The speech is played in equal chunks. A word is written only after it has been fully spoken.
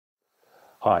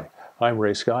Hi, I'm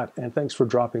Ray Scott, and thanks for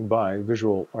dropping by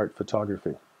Visual Art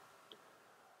Photography.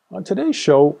 On today's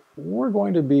show, we're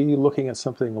going to be looking at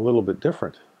something a little bit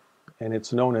different, and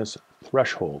it's known as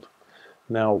threshold.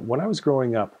 Now, when I was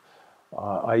growing up,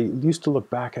 I used to look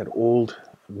back at old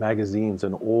magazines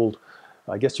and old,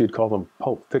 I guess you'd call them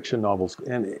pulp fiction novels,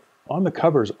 and on the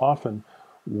covers often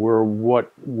were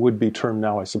what would be termed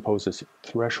now, I suppose, as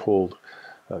threshold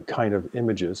kind of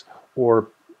images, or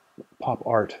pop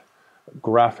art,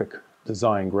 graphic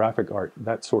design, graphic art,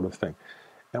 that sort of thing.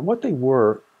 And what they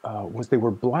were was they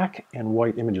were black and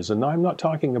white images. And I'm not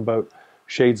talking about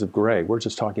shades of gray. We're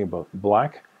just talking about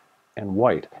black and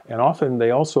white. And often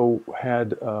they also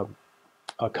had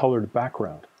a colored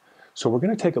background. So we're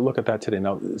going to take a look at that today.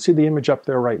 Now, see the image up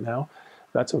there right now?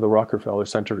 That's of the Rockefeller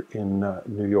Center in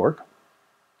New York.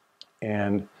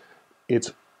 And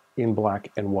it's in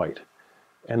black and white.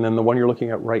 And then the one you're looking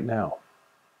at right now,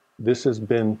 this has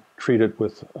been treated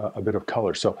with a bit of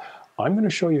color. So I'm going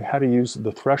to show you how to use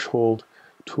the threshold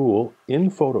tool in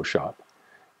Photoshop.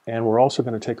 And we're also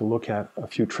going to take a look at a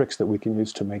few tricks that we can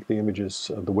use to make the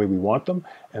images the way we want them,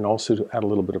 and also to add a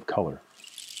little bit of color.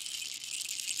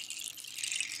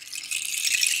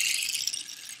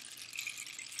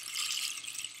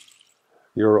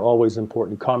 Your always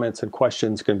important comments and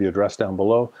questions can be addressed down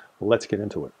below. Let's get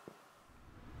into it.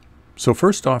 So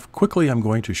first off, quickly I'm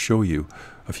going to show you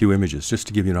a few images just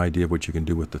to give you an idea of what you can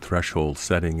do with the threshold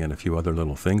setting and a few other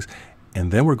little things.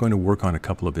 And then we're going to work on a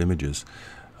couple of images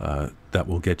that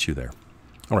will get you there.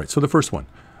 All right, so the first one,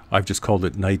 I've just called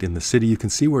it Night in the City. You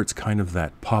can see where it's kind of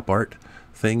that pop art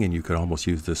thing, and you could almost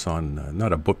use this on,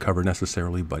 not a book cover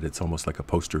necessarily, but it's almost like a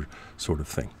poster sort of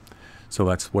thing. So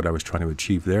that's what I was trying to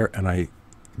achieve there. And I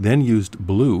then used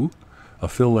blue, a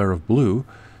fill layer of blue,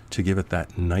 to give it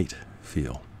that night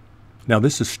feel. Now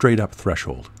this is straight up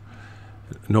threshold.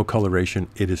 No coloration,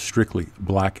 it is strictly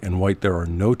black and white. There are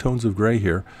no tones of gray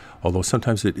here, although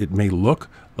sometimes it may look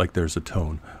like there's a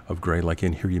tone of gray. Like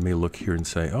in here, you may look here and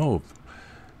say, oh,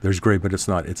 there's gray, but it's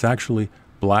not. It's actually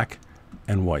black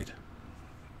and white.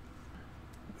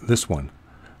 This one,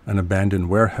 an abandoned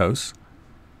warehouse,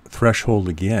 threshold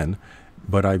again,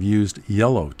 but I've used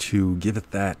yellow to give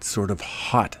it that sort of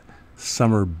hot,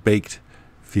 summer baked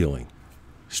feeling.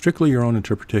 Strictly your own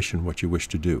interpretation, what you wish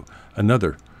to do.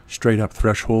 Another straight up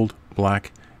threshold,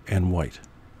 black and white.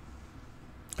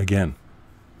 Again,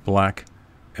 black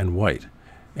and white.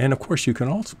 And of course you can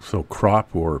also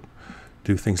crop or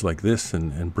do things like this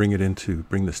and bring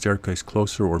the staircase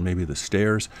closer, or maybe the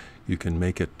stairs. You can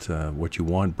make it what you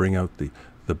want, bring out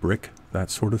the brick,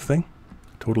 that sort of thing.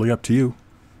 Totally up to you.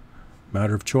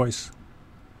 Matter of choice.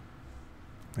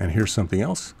 And here's something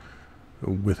else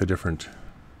with a different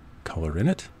color in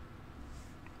it.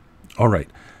 All right,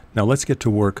 now let's get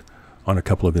to work on a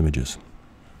couple of images.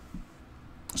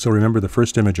 So remember the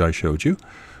first image I showed you,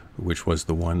 which was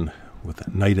the one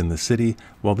with Night in the City.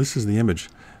 Well, this is the image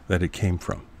that it came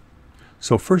from.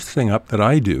 So first thing up that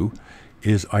I do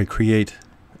is I create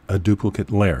a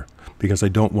duplicate layer, because I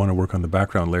don't want to work on the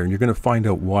background layer, and you're going to find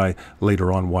out why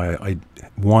later on why I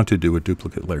want to do a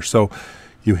duplicate layer. So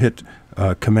you hit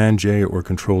Command J or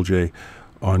Control J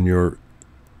on your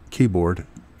keyboard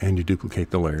and you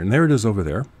duplicate the layer, and there it is over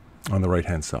there on the right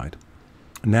hand side.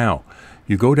 Now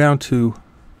you go down to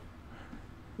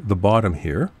the bottom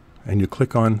here and you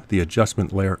click on the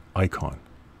adjustment layer icon,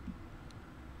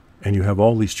 and you have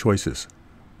all these choices.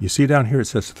 You see down here it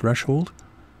says threshold.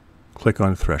 Click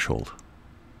on threshold.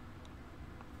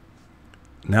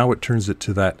 Now it turns it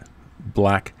to that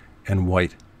black and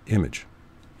white image.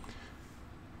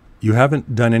 You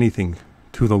haven't done anything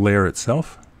to the layer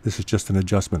itself. This is just an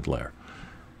adjustment layer.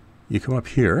 You come up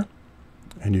here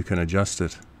and you can adjust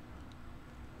it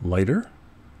lighter,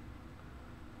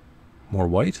 more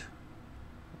white,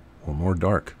 or more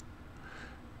dark.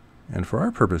 And for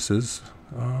our purposes,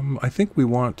 I think we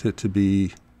want it to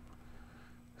be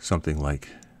something like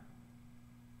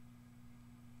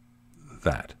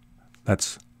that.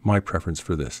 That's my preference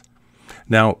for this.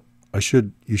 Now,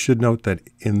 you should note that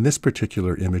in this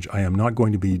particular image, I am not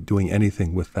going to be doing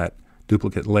anything with that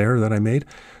duplicate layer that I made,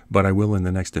 but I will in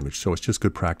the next image. So it's just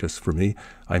good practice for me.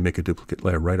 I make a duplicate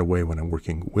layer right away when I'm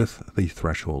working with the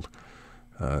threshold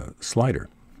slider.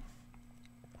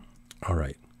 All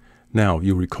right. Now,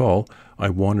 you recall I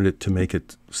wanted it to make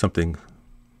it something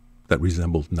that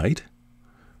resembled night,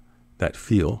 that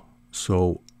feel,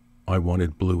 so I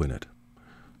wanted blue in it.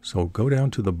 So go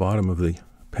down to the bottom of the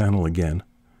panel again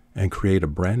and create a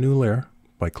brand new layer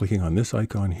by clicking on this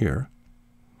icon here.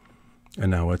 And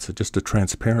now it's just a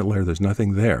transparent layer. There's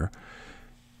nothing there.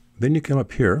 Then you come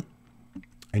up here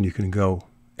and you can go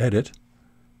Edit,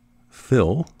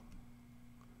 Fill,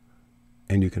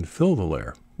 and you can fill the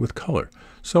layer with color.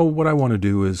 So what I want to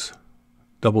do is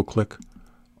double click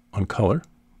on color,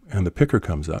 and the picker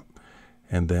comes up,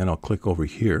 and then I'll click over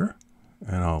here,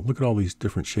 and I'll look at all these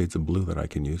different shades of blue that I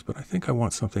can use, but I think I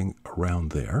want something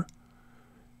around there,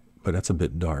 but that's a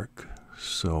bit dark.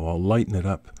 So I'll lighten it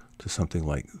up to something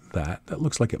like that. That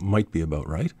looks like it might be about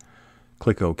right.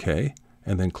 Click OK,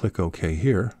 and then click OK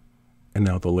here, and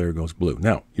now the layer goes blue.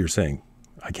 Now, you're saying,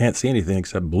 I can't see anything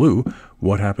except blue.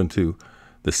 What happened to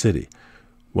the city?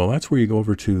 Well, that's where you go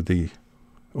over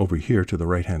here to the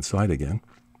right-hand side again,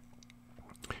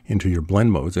 into your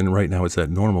blend modes, and right now it's at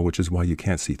normal, which is why you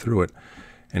can't see through it,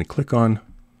 and click on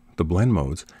the blend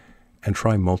modes and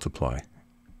try multiply,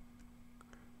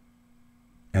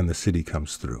 and the city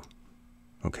comes through.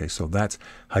 Okay, so that's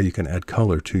how you can add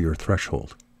color to your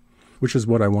threshold, which is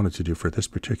what I wanted to do for this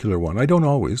particular one. I don't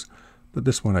always, but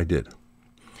this one I did.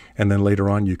 And then later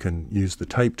on you can use the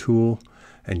type tool,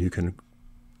 and you can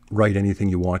write anything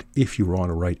you want if you want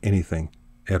to write anything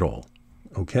at all.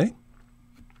 Okay?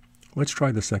 Let's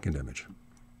try the second image.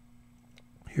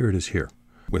 Here it is here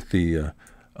with the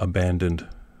abandoned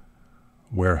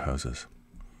warehouses.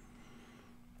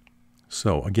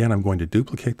 So again, I'm going to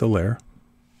duplicate the layer,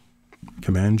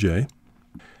 Command J,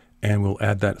 and we'll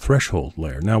add that threshold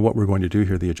layer. Now what we're going to do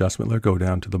here, the adjustment layer, go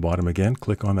down to the bottom again,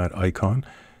 click on that icon,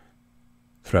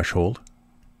 threshold,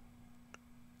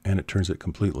 and it turns it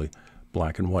completely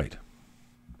black and white.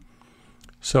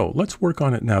 So let's work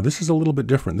on it now. This is a little bit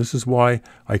different. This is why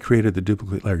I created the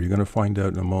duplicate layer. You're going to find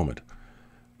out in a moment.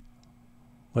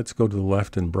 Let's go to the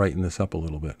left and brighten this up a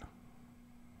little bit.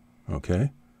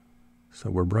 Okay,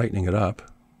 so we're brightening it up.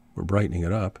 We're brightening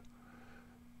it up.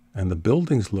 And the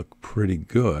buildings look pretty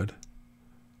good.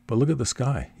 But look at the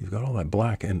sky. You've got all that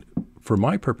black. And for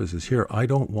my purposes here, I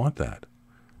don't want that.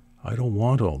 I don't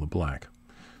want all the black.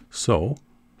 So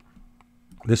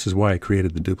this is why I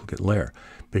created the duplicate layer,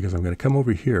 because I'm going to come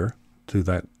over here to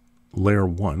that layer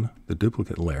 1, the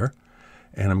duplicate layer,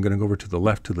 and I'm going to go over to the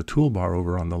left to the toolbar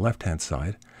over on the left-hand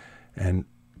side and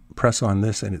press on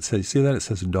this, and it says, see that? It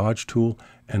says dodge tool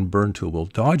and burn tool. Well,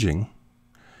 dodging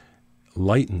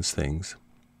lightens things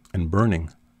and burning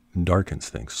darkens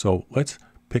things. So let's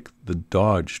pick the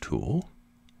dodge tool,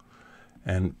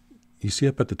 and you see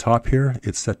up at the top here,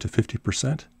 it's set to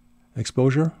 50%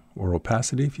 exposure or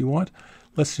opacity if you want.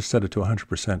 Let's just set it to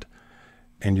 100%,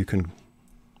 and you can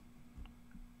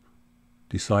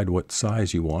decide what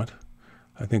size you want.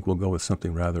 I think we'll go with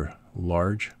something rather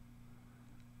large.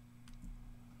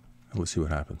 And let's see what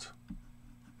happens.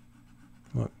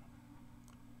 Look.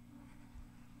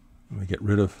 Let me get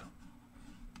rid of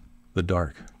the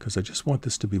dark, because I just want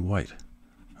this to be white.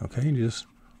 Okay, and you just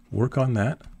work on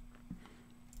that.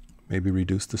 Maybe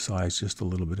reduce the size just a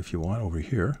little bit if you want over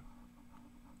here.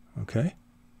 Okay.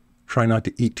 Try not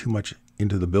to eat too much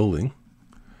into the building.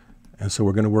 And so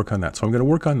we're going to work on that. So I'm going to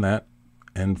work on that.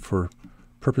 And for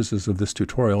purposes of this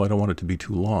tutorial, I don't want it to be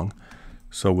too long.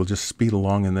 So we'll just speed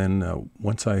along. And then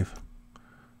once I've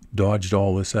dodged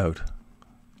all this out,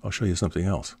 I'll show you something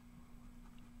else.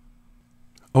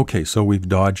 Okay, so we've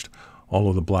dodged all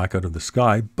of the black out of the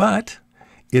sky, but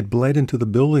it bled into the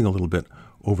building a little bit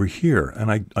over here.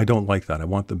 And I don't like that. I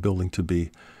want the building to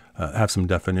be have some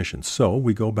definition. So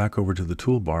we go back over to the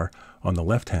toolbar on the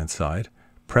left-hand side,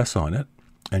 press on it,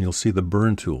 and you'll see the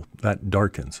burn tool. That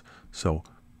darkens. So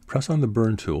press on the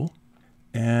burn tool,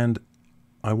 and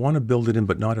I want to build it in,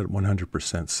 but not at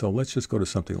 100%. So let's just go to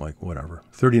something like, whatever,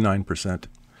 39%.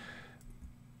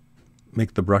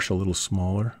 Make the brush a little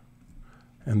smaller,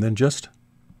 and then just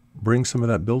bring some of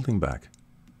that building back.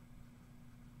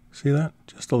 See that?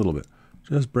 Just a little bit.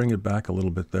 Just bring it back a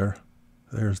little bit there.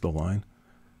 There's the line.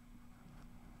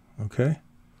 Okay.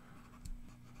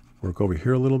 Work over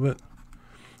here a little bit.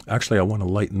 Actually, I want to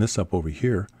lighten this up over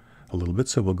here a little bit,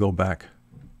 so we'll go back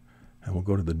and we'll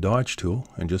go to the dodge tool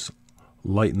and just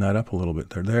lighten that up a little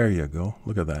bit there. There you go.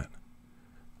 Look at that.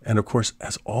 And of course,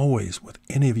 as always, with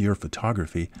any of your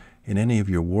photography, in any of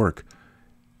your work,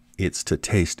 it's to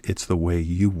taste. It's the way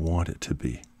you want it to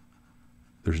be.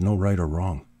 There's no right or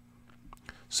wrong.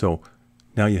 So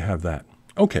now you have that.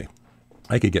 Okay,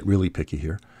 I could get really picky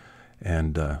here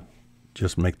and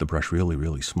just make the brush really,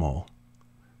 really small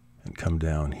and come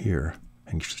down here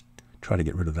and just try to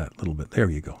get rid of that little bit. There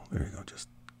you go. There you go. Just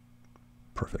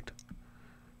perfect.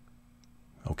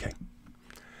 Okay.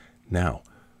 Now,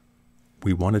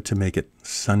 we wanted to make it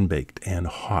sun-baked and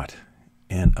hot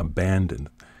and abandoned.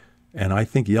 And I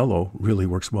think yellow really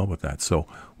works well with that. So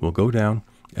we'll go down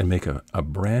and make a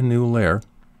brand new layer,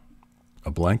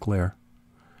 a blank layer,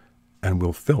 and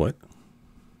we'll fill it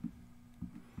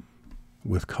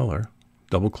with color.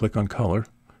 Double click on color.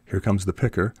 Here comes the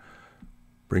picker.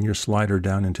 Bring your slider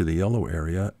down into the yellow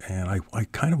area, and I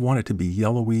kind of want it to be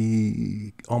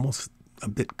yellowy, almost a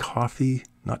bit coffee,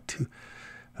 not too,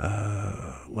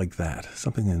 like that.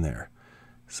 Something in there.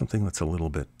 Something that's a little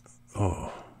bit,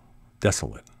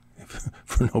 desolate,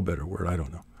 for no better word, I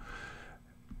don't know.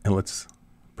 And let's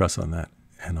press on that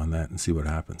and see what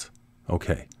happens.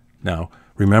 Okay, now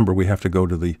remember we have to go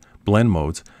to the blend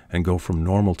modes and go from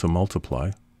normal to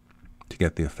multiply to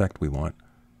get the effect we want.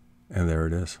 And there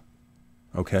it is.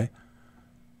 Okay,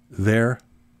 there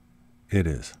it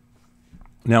is.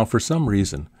 Now for some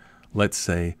reason, let's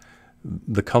say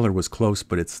the color was close,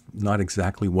 but it's not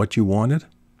exactly what you wanted.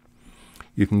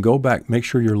 You can go back, make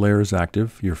sure your layer is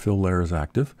active, your fill layer is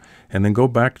active, and then go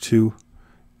back to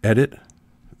Edit,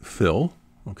 Fill.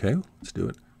 Okay, let's do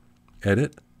it.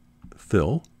 Edit,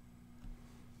 Fill,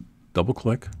 double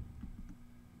click.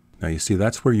 Now you see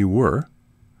that's where you were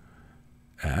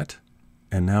at.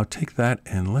 And now take that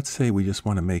and let's say we just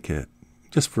want to make it,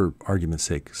 just for argument's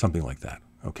sake, something like that.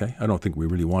 Okay, I don't think we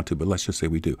really want to, but let's just say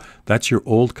we do. That's your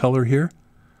old color here,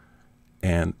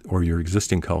 or your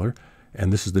existing color,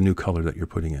 and this is the new color that you're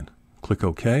putting in. Click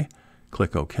OK,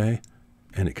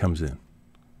 and it comes in.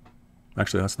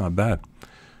 Actually, that's not bad.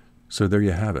 So there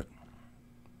you have it.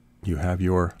 You have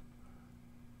your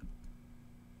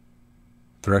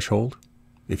threshold,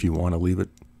 if you want to leave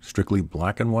it strictly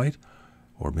black and white,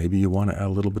 or maybe you want to add a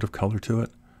little bit of color to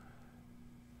it.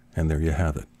 And there you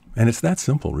have it. And it's that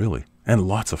simple, really, and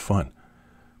lots of fun.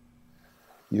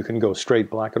 You can go straight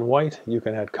black and white. You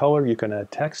can add color. You can add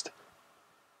text.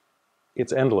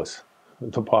 It's endless,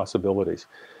 the possibilities.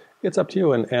 It's up to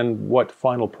you and what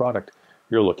final product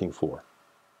you're looking for.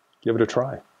 Give it a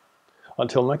try.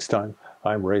 Until next time,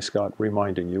 I'm Ray Scott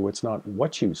reminding you it's not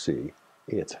what you see,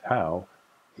 it's how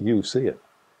you see it.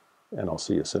 And I'll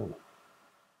see you soon.